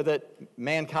family so that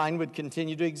mankind would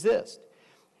continue to exist.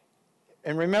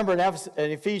 And remember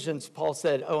in Ephesians, Paul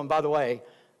said, and by the way,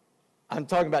 I'm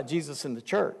talking about Jesus and the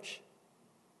church.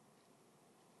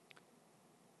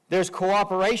 There's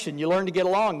cooperation. You learn to get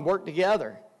along, work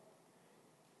together.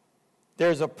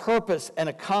 There's a purpose and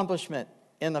accomplishment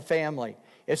in the family.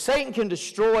 If Satan can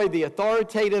destroy the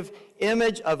authoritative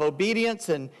image of obedience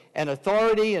and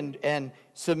authority and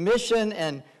submission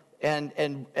and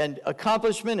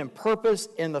accomplishment and purpose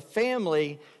in the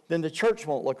family, then the church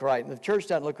won't look right. And if the church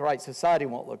doesn't look right, society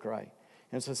won't look right.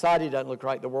 And if society doesn't look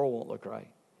right, the world won't look right.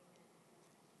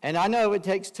 And I know it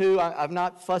takes two. I'm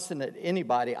not fussing at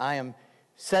anybody. I am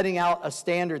setting out a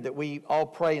standard that we all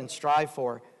pray and strive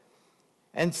for.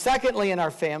 And secondly, in our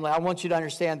family, I want you to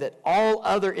understand that all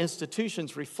other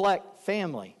institutions reflect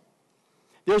family.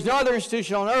 There's no other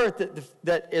institution on earth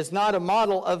that is not a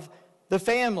model of the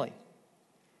family.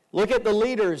 Look at the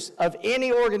leaders of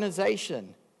any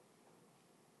organization.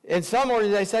 In some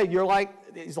organizations, they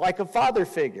say he's like a father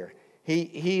figure.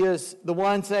 He is the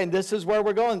one saying, this is where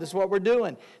we're going, this is what we're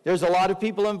doing. There's a lot of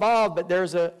people involved, but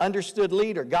there's an understood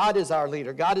leader. God is our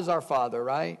leader. God is our father,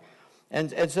 right?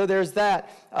 And so there's that.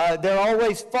 There are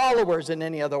always followers in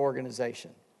any other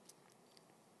organization.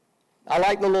 I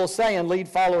like the little saying, lead,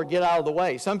 follower, get out of the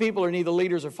way. Some people are neither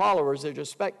leaders or followers, they're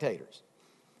just spectators.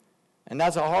 And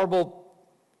that's a horrible,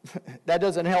 that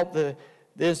doesn't help the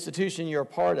institution you're a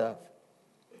part of.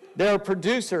 They're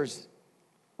producers,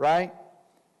 right?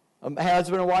 A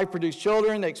husband and wife produce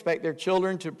children. They expect their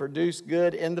children to produce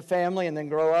good in the family and then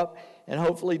grow up and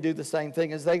hopefully do the same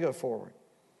thing as they go forward.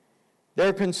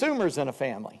 They're consumers in a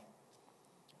family.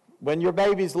 When your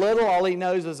baby's little, all he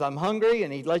knows is I'm hungry,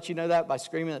 and he lets you know that by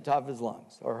screaming at the top of his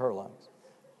lungs or her lungs.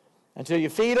 Until you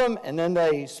feed them, and then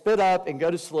they spit up and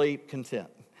go to sleep content.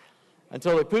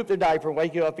 Until they poop their diaper and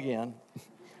wake you up again,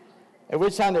 at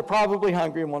which time they're probably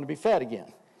hungry and want to be fed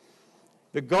again.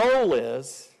 The goal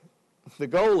is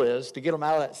to get them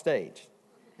out of that stage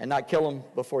and not kill them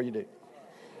before you do.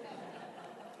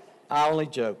 I only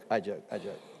joke. I joke.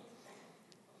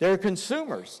 They're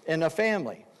consumers in a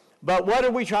family. But what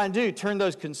are we trying to do? Turn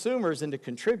those consumers into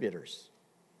contributors.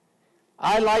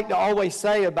 I like to always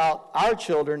say about our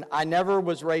children, I never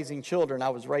was raising children, I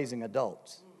was raising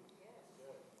adults.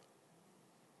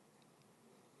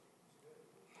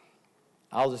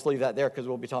 I'll just leave that there because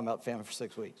we'll be talking about family for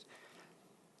 6 weeks.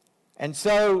 And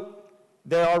so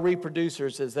there are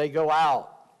reproducers as they go out.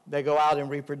 They go out and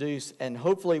reproduce, and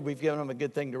hopefully we've given them a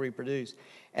good thing to reproduce.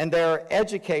 And there are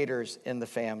educators in the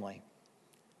family.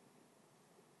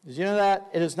 Did you know that?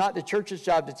 It is not the church's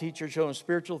job to teach your children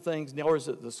spiritual things, nor is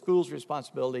it the school's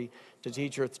responsibility to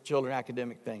teach your children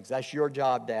academic things. That's your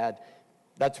job, Dad.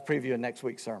 That's a preview of next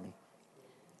week's sermon.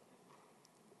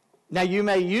 Now, you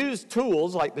may use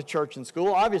tools like the church and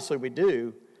school. Obviously, we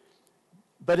do.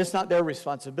 But it's not their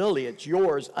responsibility. It's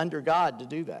yours under God to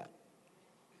do that.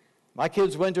 My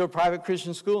kids went to a private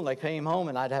Christian school, and they came home,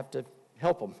 and I'd have to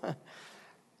help them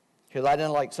because I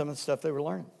didn't like some of the stuff they were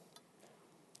learning.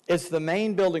 It's the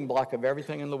main building block of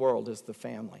everything in the world is the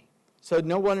family. So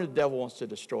no wonder the devil wants to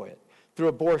destroy it. Through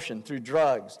abortion, through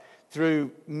drugs,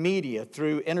 through media,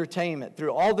 through entertainment,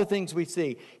 through all the things we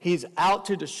see. He's out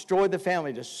to destroy the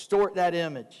family, distort that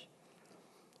image.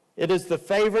 It is the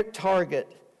favorite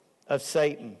target of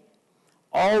Satan.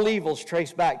 All evils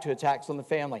trace back to attacks on the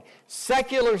family.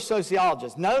 Secular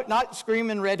sociologists, no, not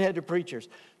screaming redheaded preachers,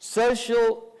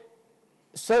 sociologists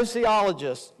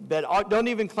that don't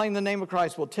even claim the name of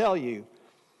Christ will tell you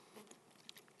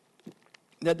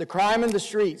that the crime in the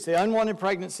streets, the unwanted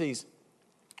pregnancies,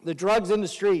 the drugs in the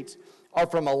streets are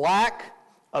from a lack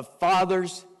of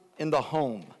fathers in the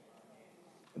home.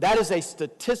 That is a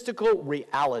statistical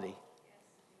reality.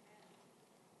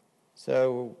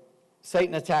 So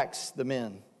Satan attacks the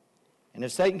men. And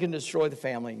if Satan can destroy the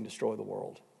family, he can destroy the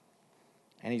world.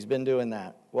 And he's been doing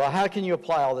that. Well, how can you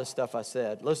apply all this stuff I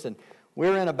said? Listen,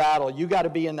 we're in a battle. You got to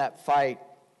be in that fight.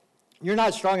 You're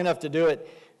not strong enough to do it.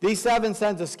 These 7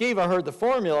 sons of Sceva heard the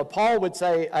formula. Paul would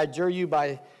say, I adjure you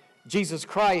by Jesus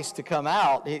Christ to come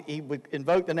out. He would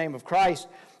invoke the name of Christ,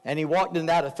 and he walked in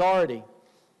that authority.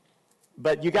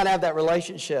 But you got to have that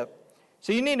relationship.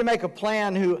 So you need to make a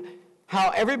plan how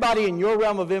everybody in your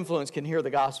realm of influence can hear the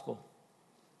gospel.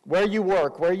 Where you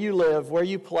work, where you live, where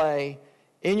you play,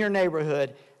 in your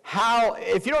neighborhood.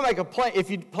 If you don't make a plan, if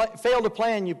you fail to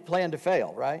plan, you plan to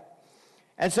fail, right?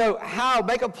 And so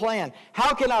make a plan.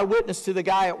 How can I witness to the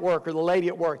guy at work or the lady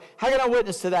at work? How can I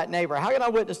witness to that neighbor? How can I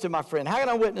witness to my friend? How can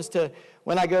I witness to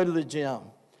when I go to the gym?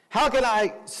 How can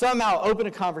I somehow open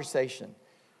a conversation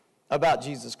about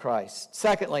Jesus Christ?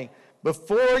 Secondly,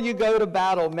 before you go to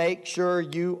battle, make sure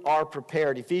you are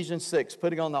prepared. Ephesians 6,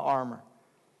 putting on the armor.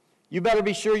 You better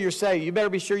be sure you're saved. You better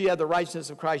be sure you have the righteousness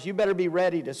of Christ. You better be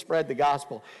ready to spread the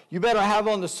gospel. You better have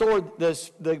on the sword,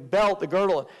 the belt, the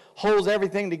girdle, holds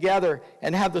everything together,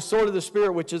 and have the sword of the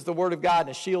Spirit, which is the word of God,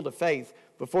 and a shield of faith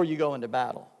before you go into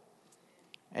battle.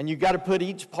 And you've got to put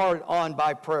each part on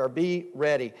by prayer. Be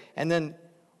ready. And then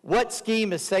what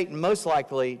scheme is Satan most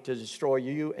likely to destroy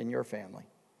you and your family?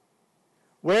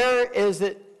 Where is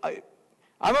it? I'm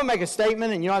going to make a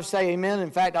statement, and you don't have to say amen.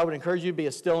 In fact, I would encourage you to be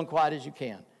as still and quiet as you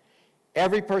can.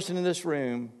 Every person in this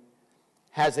room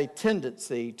has a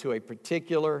tendency to a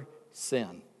particular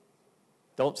sin.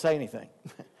 Don't say anything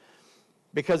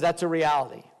because that's a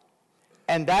reality.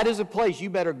 And that is a place you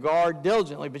better guard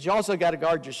diligently, but you also got to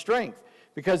guard your strength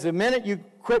because the minute you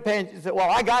quit paying, you say, well,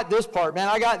 I got this part, man,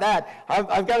 I got that.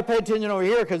 I've got to pay attention over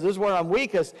here because this is where I'm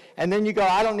weakest. And then you go,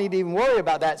 I don't need to even worry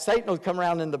about that. Satan will come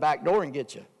around in the back door and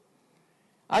get you.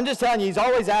 I'm just telling you, he's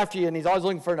always after you, and he's always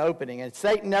looking for an opening. And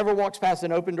Satan never walks past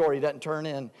an open door. He doesn't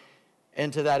turn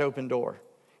into that open door.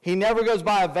 He never goes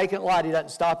by a vacant lot. He doesn't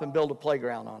stop and build a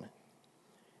playground on it.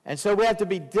 And so we have to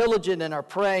be diligent in our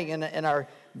praying and our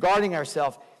guarding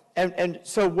ourselves. And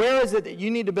so where is it that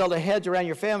you need to build a hedge around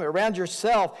your family, around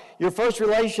yourself? Your first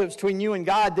relationship is between you and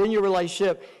God. Then your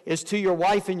relationship is to your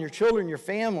wife and your children, your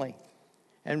family.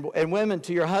 And women,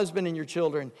 to your husband and your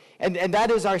children. And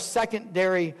that is our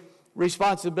secondary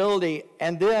responsibility.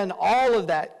 And then all of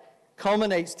that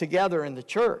culminates together in the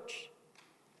church.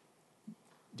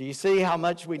 Do you see how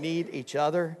much we need each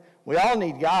other? We all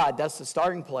need God. That's the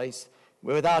starting place.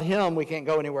 Without Him, we can't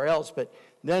go anywhere else. But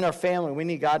then our family, we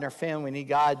need God in our family. We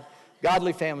need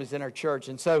godly families in our church.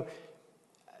 And so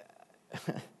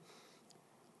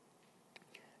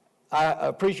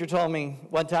a preacher told me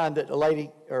one time that a lady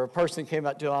or a person came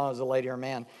up to him, I don't know if it was a lady or a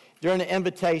man, during an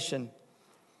invitation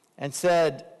and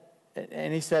said,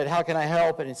 and he said, how can I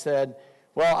help? And he said,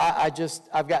 well,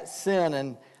 I've got sin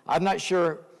and I'm not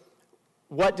sure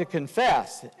what to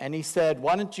confess. And he said,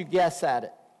 why don't you guess at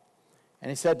it? And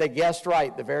he said they guessed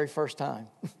right the very first time.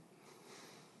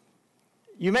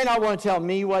 You may not want to tell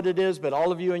me what it is, but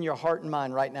all of you in your heart and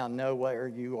mind right now know where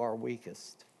you are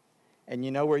weakest. And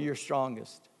you know where you're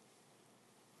strongest.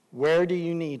 Where do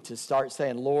you need to start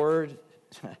saying, Lord,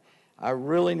 I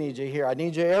really need you here. I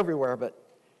need you everywhere,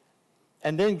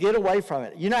 and then get away from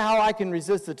it. You know how I can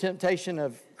resist the temptation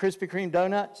of Krispy Kreme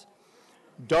donuts?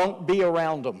 Don't be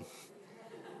around them.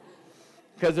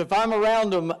 Because if I'm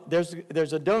around them, there's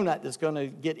a donut that's going to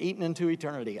get eaten into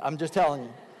eternity. I'm just telling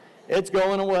you. It's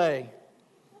going away.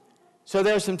 So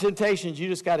there's some temptations you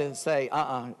just got to say,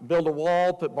 build a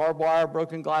wall, put barbed wire,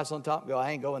 broken glass on top, and go,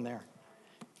 I ain't going there.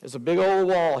 There's a big old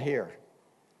wall here.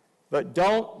 But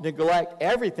don't neglect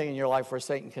everything in your life where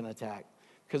Satan can attack.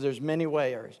 Because there's many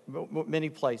ways, many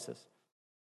places.